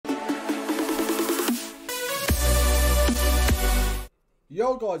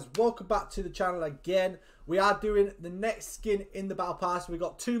Yo guys, welcome back to the channel again. We are doing the next skin in the battle pass. We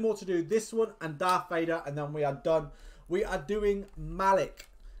got two more to do, this one and Darth Vader, and then we are done. We are doing Malik.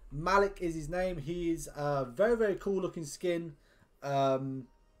 Malik is his name. He is a very cool looking skin.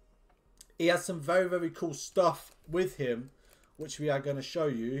 He has some very cool stuff with him, which we are going to show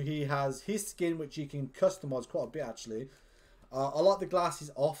you. He has his skin, which you can customize quite a bit actually. I like the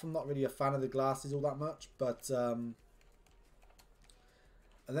glasses off. I'm not really a fan of the glasses all that much, but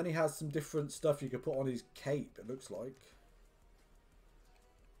and then he has some different stuff you can put on his cape, it looks like.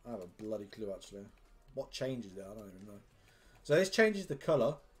 I have a bloody clue actually. What changes there? I don't even know. So this changes the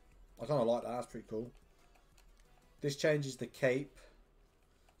colour. I kind of like that. That's pretty cool. This changes the cape.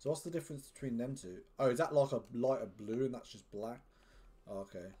 So what's the difference between them two? Oh, is that like a lighter blue and that's just black? Oh,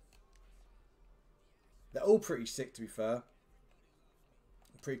 okay. They're all pretty sick, to be fair.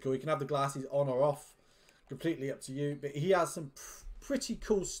 Pretty cool. You can have the glasses on or off. Completely up to you. But he has some pretty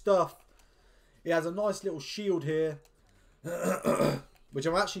cool stuff. He has a nice little shield here, which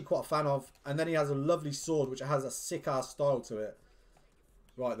I'm actually quite a fan of. And then he has a lovely sword, which has a sick ass style to it.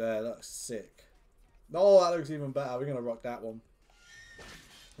 Right there, that's sick. Oh, that looks even better. We're going to rock that one.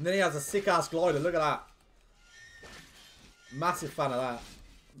 And then he has a sick ass glider. Look at that. Massive fan of that.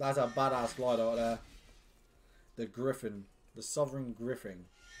 That's a badass glider right there. The Griffin. The Sovereign Griffin.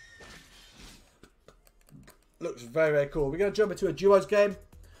 Looks very cool. We're going to jump into a duos game.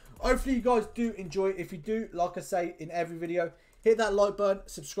 Hopefully you guys do enjoy it. If you do, like I say in every video, hit that like button,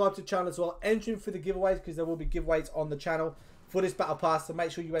 subscribe to the channel as well. Enter in for the giveaways because there will be giveaways on the channel for this battle pass. So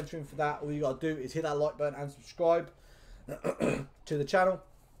make sure you enter in for that. All you got to do is hit that like button and subscribe to the channel.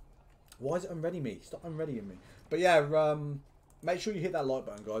 Why is it unready me? Stop unreadying me. But yeah, make sure you hit that like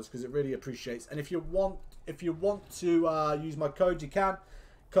button, guys, because it really appreciates. And if you want to use my code, you can.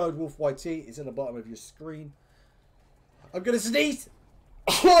 Code WolfYT is at the bottom of your screen. I'm gonna sneeze.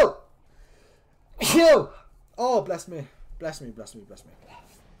 Oh, bless me, bless me, bless me, bless me.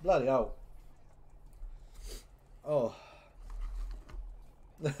 Bloody hell. Oh.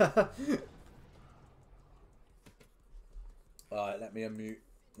 Alright, let me unmute.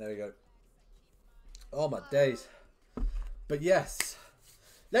 There we go. Oh my days. But yes,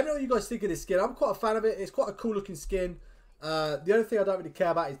 let me know what you guys think of this skin. I'm quite a fan of it. It's quite a cool looking skin. The only thing I don't really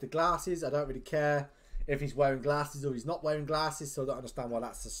care about is the glasses. I don't really care if he's wearing glasses or he's not wearing glasses, so I don't understand why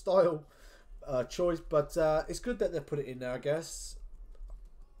that's the style choice. But it's good that they put it in there, I guess.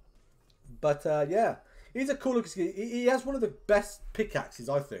 But yeah, he's a cool looking skin. He has one of the best pickaxes,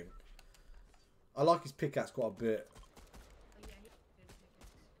 I think. I like his pickaxe quite a bit.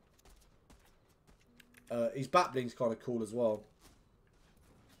 His back bling's kind of cool as well.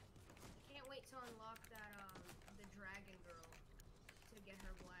 Can't wait to unlock that the dragon girl to get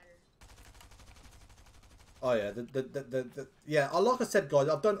her bladder. Oh yeah, yeah. Like I said, guys,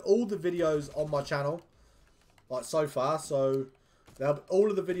 I've done all the videos on my channel, like so far. So all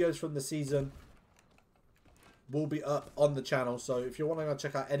of the videos from the season will be up on the channel. So if you want to go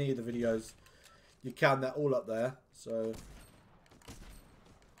check out any of the videos, you can. They're all up there. So.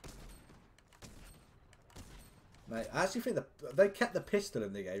 Mate, I actually think they kept the pistol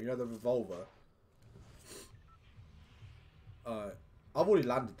in the game, you know, the revolver. Alright, I've already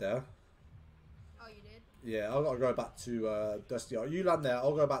landed there. Oh, you did? Yeah, I've got to go back to Dusty. You land there,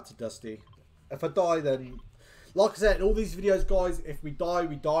 I'll go back to Dusty. If I die, then, like I said, in all these videos, guys, if we die,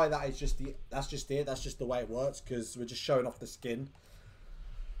 we die. That's just it. That's just the way it works, because we're just showing off the skin.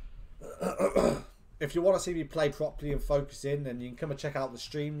 If you want to see me play properly and focus in, then you can come and check out the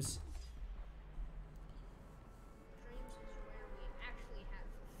streams.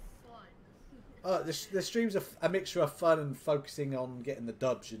 The streams are a mixture of fun and focusing on getting the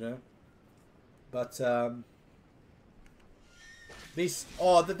dubs, you know. But this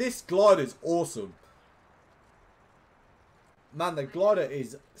glider is awesome, man. The glider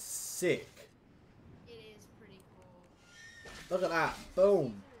is sick. It is pretty cool. Look at that,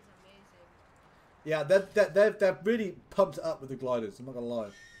 boom. Yeah, they've really pumped it up with the gliders. I'm not gonna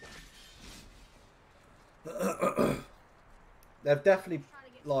lie. They've definitely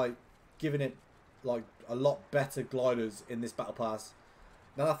like given it like a lot better gliders in this battle pass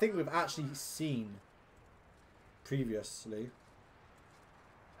than I think we've actually seen previously.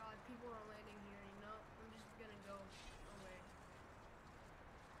 God, people are landing here, you know? I'm just gonna go away.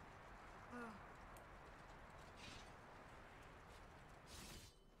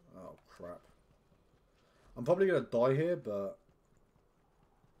 Oh crap. I'm probably gonna die here, but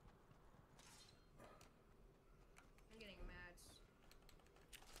I'm getting mad.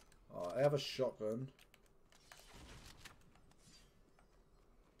 I have a shotgun.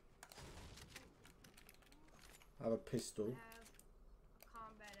 I have a pistol.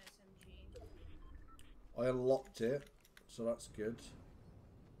 I unlocked it, so that's good.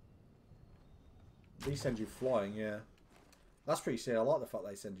 They send you flying, yeah. That's pretty sick. I like the fact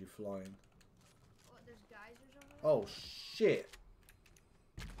they send you flying. What, there's geysers over there? Oh, shit.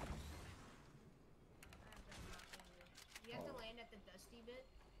 You have to land at the dusty bit?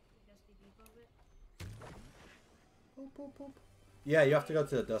 The dusty depot bit? Boop, boop, boop. Yeah, you have to go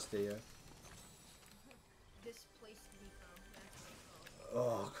to the dusty, yeah. Displaced depot. That's what it's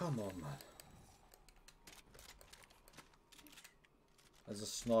called. Oh, come on, man. There's a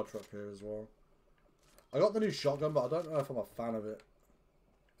sniper up here as well. I got the new shotgun, but I don't know if I'm a fan of it.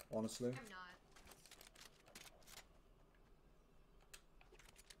 Honestly. I'm not.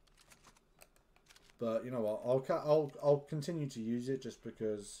 But you know what? I'll continue to use it just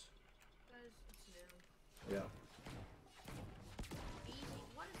because. Because it's new. Yeah. Easy.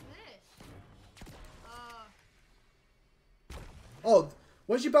 What is this? Oh,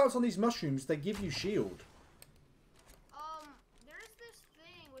 once you bounce on these mushrooms, they give you shield. There's this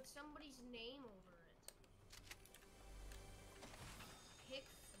thing with somebody's name over it. Pick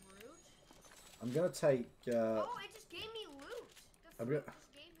fruit? I'm gonna take. Oh, it just gave me loot. The fruit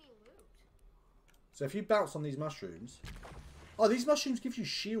just gave me loot. So if you bounce on these mushrooms, oh, these mushrooms give you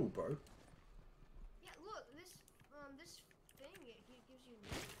shield, bro. Yeah, look, this thing it gives you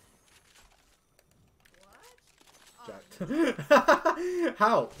loot. What? Jacked.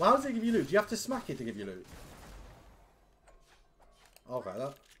 How? How does it give you loot? Do you have to smack it to give you loot? Okay,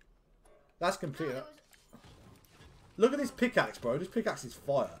 that's completely. No, Look at this pickaxe, bro. This pickaxe is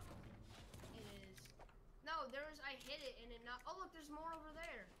fire. it is. No, I hit it and it not. Oh, look, there's more over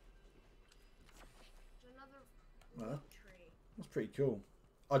there. There's another loot tree. That's pretty cool.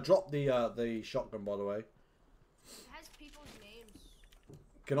 I dropped the shotgun, by the way. It has people's names.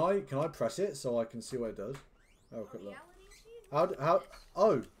 Can I press it so I can see what it does? Oh, quick look. Reality seed? How?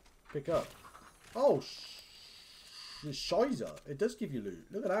 Oh, pick up. Oh, the shizer. It does give you loot.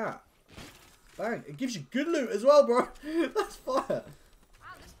 Look at that. Bang! It gives you good loot as well, bro. That's fire. Wow,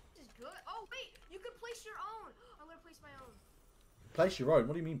 this is good. Oh wait, you can place your own. I'm gonna place my own. Place your own.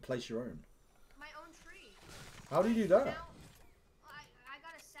 What do you mean place your own? My own tree. How do you do that? Now, I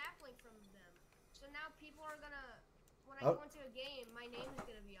got a sapling from them. So now people are gonna, when I go into a game, my name is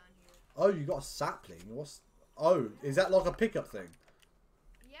gonna be on here. Oh, you got a sapling. What's? Oh, is that like a pickup thing?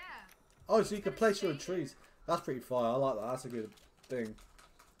 Yeah. Oh, so you can place your own trees. That's pretty fire. I like that. That's a good thing.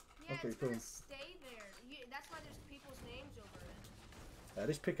 Yeah, That's pretty it's cool. gonna stay there. That's why there's people's names over it. Yeah,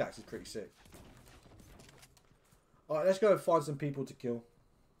 this pickaxe is pretty sick. Alright, let's go and find some people to kill.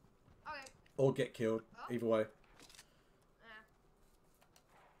 Okay. Or get killed. Oh. Either way.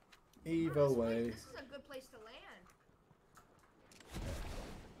 Either way. This is a good place to land.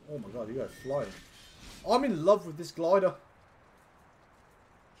 Oh my god, you go flying. I'm in love with this glider.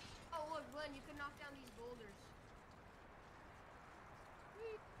 Oh look, Glenn, you can knock down these boulders.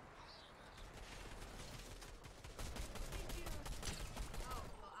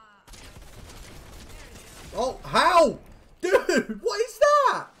 Oh, how? Dude, what is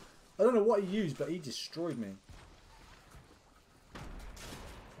that? I don't know what he used, but he destroyed me.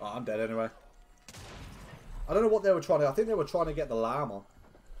 Oh, I'm dead anyway. I don't know what they were trying to... I think they were trying to get the llama.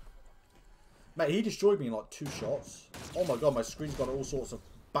 Mate, he destroyed me in like 2 shots. Oh my god, my screen's got all sorts of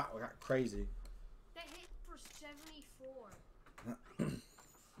back like crazy. That hit for 74.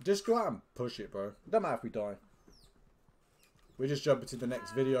 Just go out and push it, bro. It doesn't matter if we die. We're just jumping to the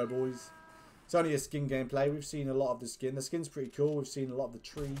next video, boys. It's only a skin gameplay. We've seen a lot of the skin. The skin's pretty cool. We've seen a lot of the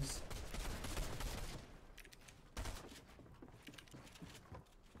trees. That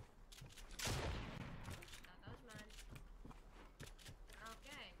was mine.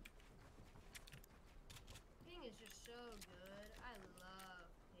 Okay. Ping is just so good. I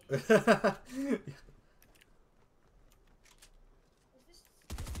love ping. Is this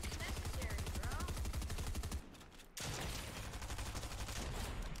necessary,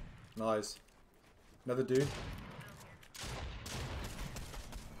 bro? Nice. Another dude.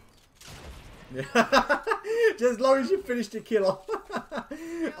 Yeah. Just as long as you finish the kill off.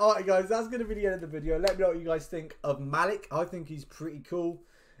 Alright guys, that's going to be the end of the video. Let me know what you guys think of Malik. I think he's pretty cool.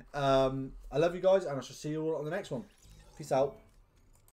 I love you guys and I shall see you all on the next one. Peace out.